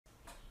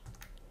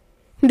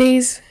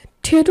This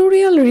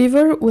tutorial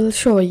review will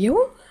show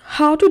you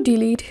how to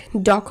delete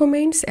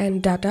documents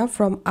and data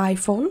from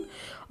iPhone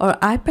or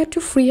iPad to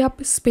free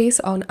up space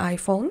on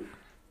iPhone.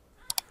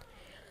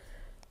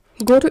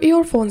 Go to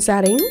your phone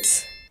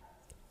settings,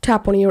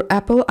 tap on your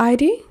Apple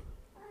ID,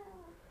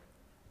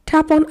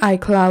 tap on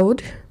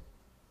iCloud,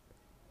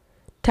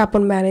 tap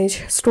on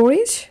Manage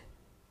Storage,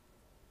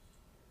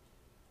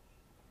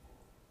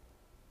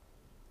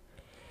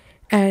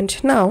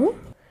 and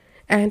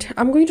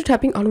I'm going to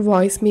tapping on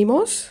Voice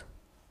Memos,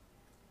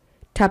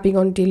 tapping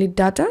on Delete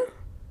Data,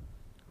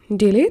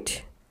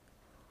 Delete,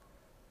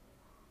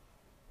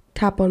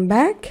 tap on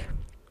Back,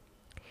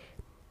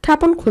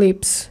 tap on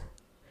Clips,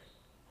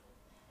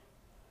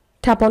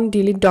 tap on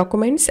Delete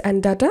Documents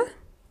and Data,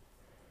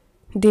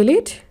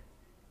 Delete.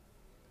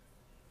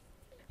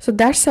 So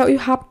that's how you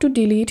have to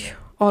delete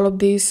all of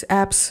these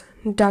apps,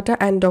 data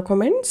and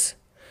documents.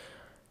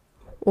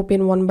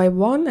 Open one by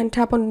one and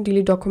tap on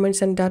Delete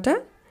Documents and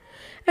Data.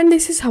 And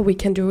this is how we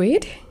can do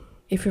it.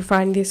 If you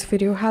find this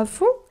video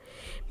helpful,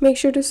 make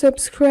sure to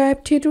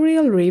subscribe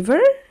Tutorial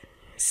River.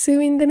 See you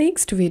in the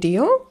next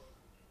video.